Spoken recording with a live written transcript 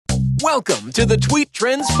Welcome to the Tweet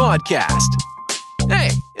Trends Podcast. Hey,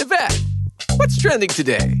 Yvette, what's trending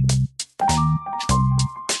today?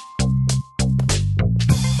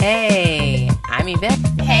 Hey, I'm Yvette.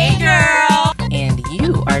 Hey, girl. And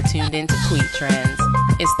you are tuned into Tweet Trends.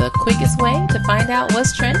 It's the quickest way to find out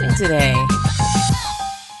what's trending today.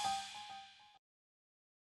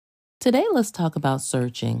 Today, let's talk about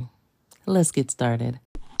searching. Let's get started.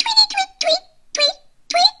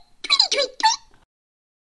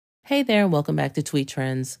 Hey there, and welcome back to Tweet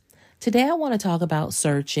Trends. Today, I want to talk about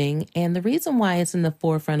searching, and the reason why it's in the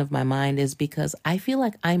forefront of my mind is because I feel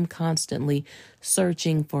like I'm constantly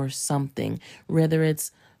searching for something, whether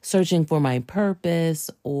it's searching for my purpose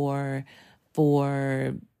or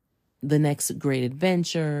for the next great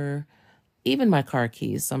adventure, even my car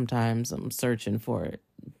keys. Sometimes I'm searching for it.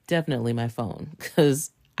 Definitely my phone,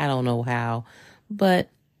 because I don't know how, but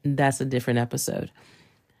that's a different episode.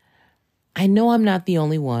 I know I'm not the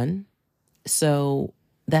only one, so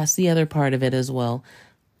that's the other part of it as well.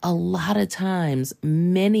 A lot of times,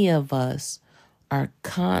 many of us are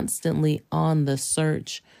constantly on the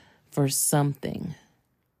search for something.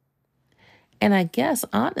 And I guess,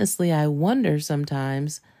 honestly, I wonder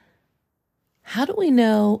sometimes, how do we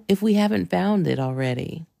know if we haven't found it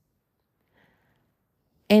already?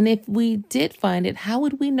 And if we did find it, how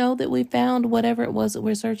would we know that we found whatever it was that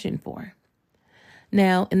we're searching for?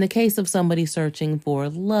 Now, in the case of somebody searching for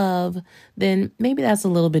love, then maybe that's a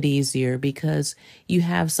little bit easier because you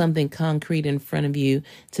have something concrete in front of you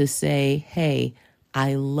to say, hey,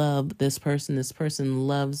 I love this person. This person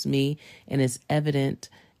loves me, and it's evident.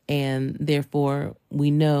 And therefore, we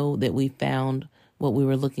know that we found what we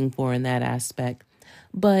were looking for in that aspect.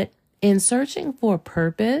 But in searching for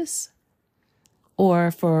purpose or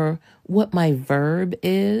for what my verb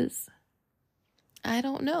is, I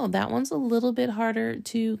don't know. That one's a little bit harder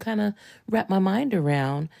to kind of wrap my mind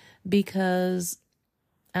around because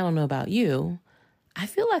I don't know about you. I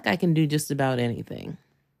feel like I can do just about anything.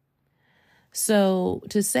 So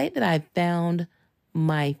to say that I found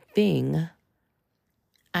my thing,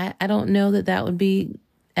 I don't know that that would be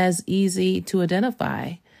as easy to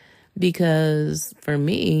identify because for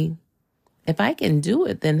me, if I can do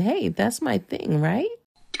it, then hey, that's my thing, right?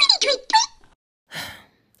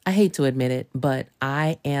 I hate to admit it, but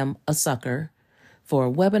I am a sucker for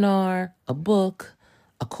a webinar, a book,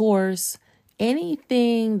 a course,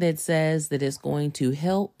 anything that says that it's going to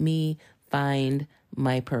help me find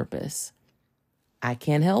my purpose. I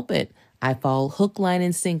can't help it. I fall hook, line,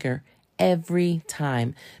 and sinker every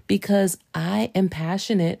time because I am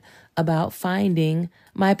passionate about finding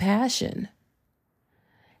my passion.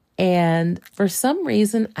 And for some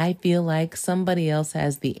reason, I feel like somebody else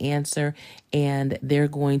has the answer and they're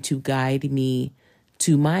going to guide me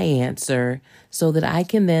to my answer so that I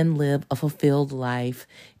can then live a fulfilled life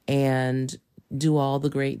and do all the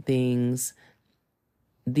great things.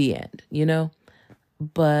 The end, you know?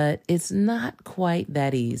 But it's not quite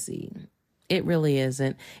that easy. It really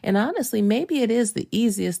isn't. And honestly, maybe it is the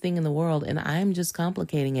easiest thing in the world and I'm just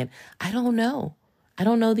complicating it. I don't know. I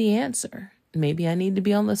don't know the answer. Maybe I need to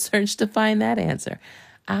be on the search to find that answer.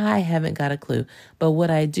 I haven't got a clue. But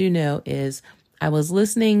what I do know is I was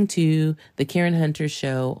listening to the Karen Hunter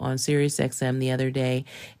show on SiriusXM the other day,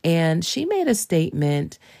 and she made a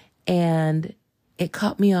statement and it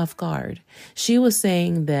caught me off guard. She was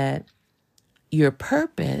saying that your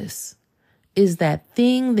purpose is that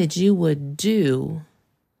thing that you would do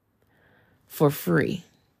for free.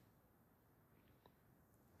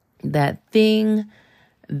 That thing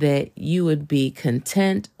that you would be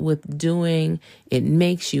content with doing. It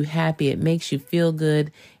makes you happy. It makes you feel good.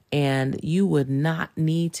 And you would not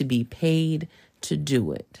need to be paid to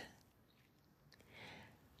do it.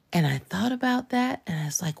 And I thought about that and I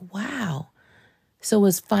was like, wow. So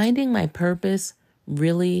was finding my purpose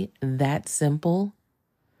really that simple?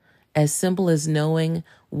 As simple as knowing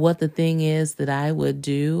what the thing is that I would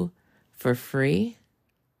do for free?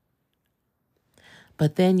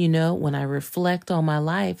 But then, you know, when I reflect on my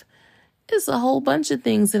life, it's a whole bunch of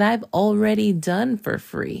things that I've already done for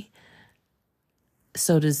free.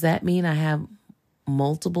 So does that mean I have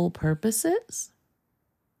multiple purposes?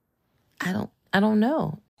 I don't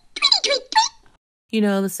know. You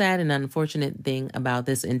know, the sad and unfortunate thing about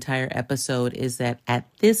this entire episode is that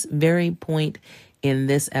at this very point in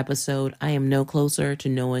this episode, I am no closer to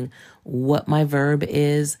knowing what my verb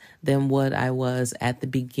is than what I was at the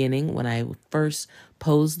beginning when I first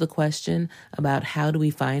posed the question about how do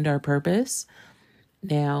we find our purpose.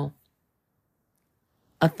 Now,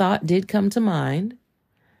 a thought did come to mind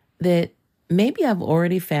that maybe I've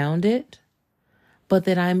already found it, but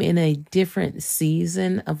that I'm in a different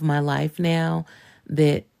season of my life now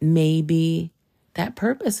that maybe that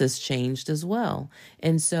purpose has changed as well.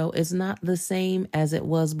 And so it's not the same as it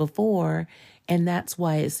was before. And that's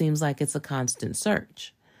why it seems like it's a constant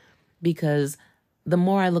search. Because the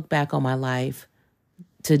more I look back on my life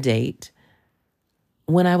to date,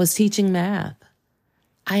 when I was teaching math,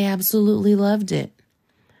 I absolutely loved it.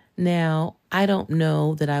 Now, I don't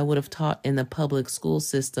know that I would have taught in the public school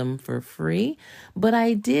system for free, but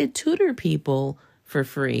I did tutor people for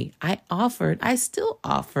free. I still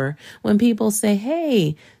offer when people say,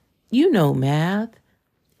 hey, you know math.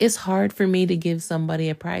 It's hard for me to give somebody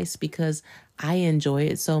a price because I enjoy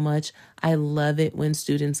it so much. I love it when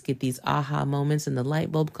students get these aha moments and the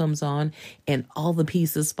light bulb comes on and all the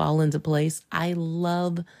pieces fall into place. I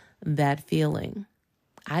love that feeling.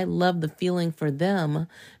 I love the feeling for them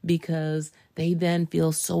because they then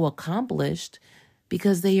feel so accomplished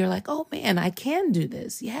because they are like, oh man, I can do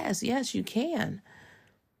this. Yes, you can.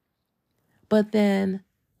 But then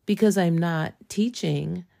because I'm not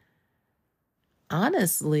teaching,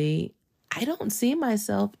 honestly, I don't see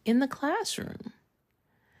myself in the classroom.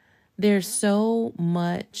 There's so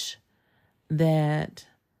much that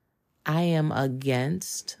I am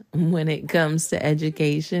against when it comes to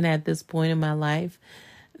education at this point in my life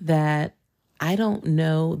that I don't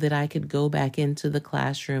know that I could go back into the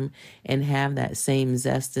classroom and have that same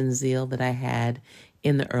zest and zeal that I had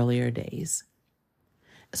in the earlier days.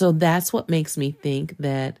 So that's what makes me think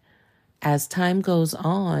that as time goes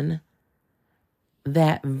on,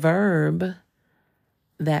 that verb,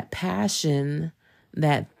 that passion,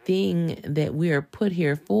 that thing that we are put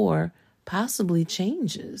here for possibly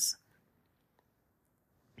changes.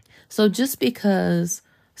 So just because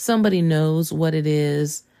somebody knows what it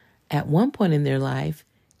is at one point in their life,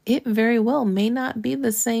 it very well may not be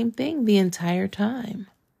the same thing the entire time.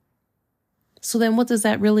 So then what does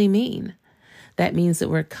that really mean? That means that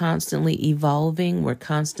we're constantly evolving, we're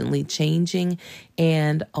constantly changing.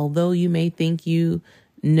 And although you may think you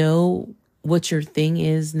know what your thing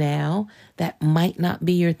is now, that might not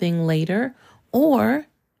be your thing later. Or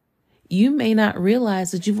you may not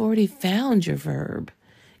realize that you've already found your verb.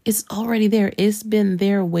 It's already there. It's been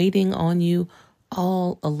there waiting on you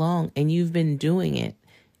all along, and you've been doing it,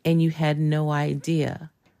 and you had no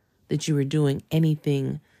idea that you were doing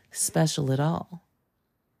anything special at all.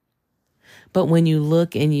 But when you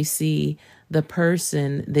look and you see the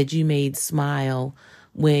person that you made smile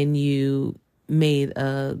when you made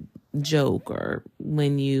a joke or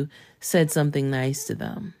when you said something nice to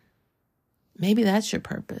them, maybe that's your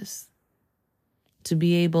purpose. To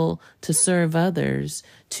be able to serve others,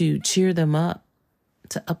 to cheer them up,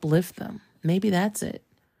 to uplift them. Maybe that's it.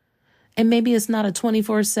 And maybe it's not a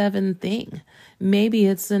 24/7 thing. Maybe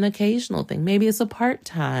it's an occasional thing. Maybe it's a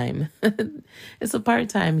part-time. It's a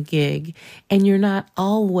part-time gig and you're not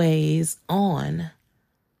always on.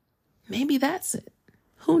 Maybe that's it.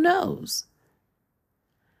 Who knows?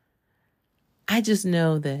 I just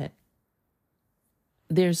know that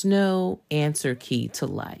there's no answer key to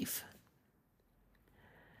life.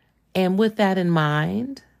 And with that in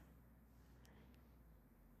mind,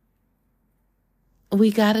 we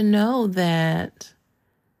got to know that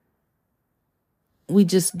we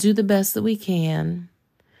just do the best that we can.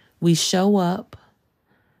 We show up.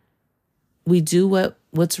 We do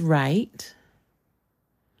what's right.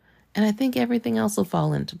 And I think everything else will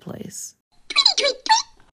fall into place.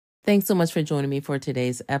 Thanks so much for joining me for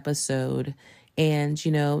today's episode. And,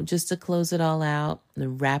 just to close it all out,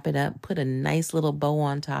 and wrap it up, put a nice little bow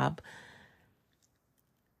on top.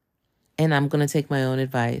 And I'm going to take my own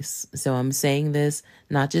advice. So I'm saying this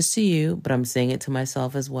not just to you, but I'm saying it to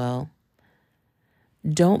myself as well.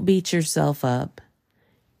 Don't beat yourself up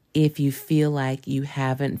if you feel like you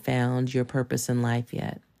haven't found your purpose in life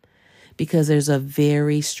yet. Because there's a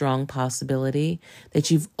very strong possibility that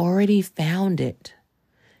you've already found it.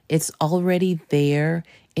 It's already there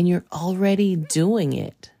and you're already doing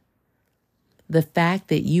it. The fact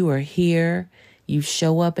that you are here, you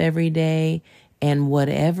show up every day, and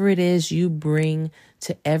whatever it is you bring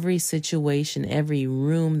to every situation, every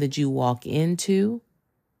room that you walk into,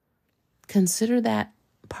 consider that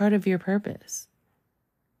part of your purpose.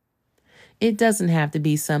 It doesn't have to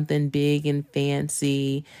be something big and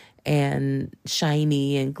fancy and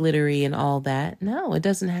shiny and glittery and all that. No, it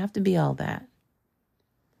doesn't have to be all that.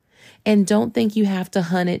 And don't think you have to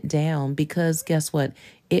hunt it down because guess what?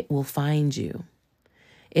 It will find you.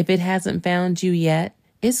 If it hasn't found you yet,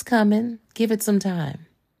 it's coming. Give it some time.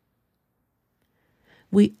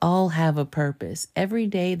 We all have a purpose. Every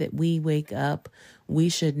day that we wake up, we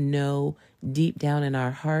should know deep down in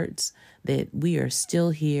our hearts that we are still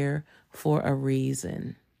here for a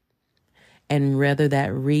reason. And whether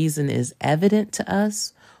that reason is evident to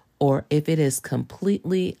us or if it is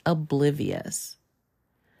completely oblivious,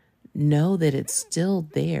 know that it's still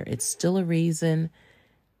there. It's still a reason,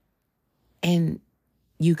 and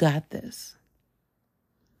you got this.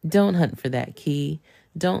 Don't hunt for that key.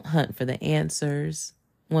 Don't hunt for the answers.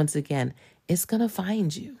 Once again, it's going to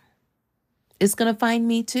find you. It's going to find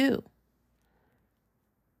me too.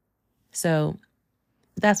 So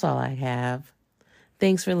that's all I have.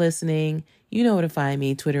 Thanks for listening. You know where to find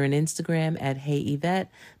me, Twitter and Instagram at HeyYvette.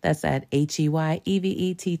 That's at HeyEvettete,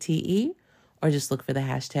 or just look for the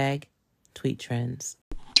hashtag Tweet Trends.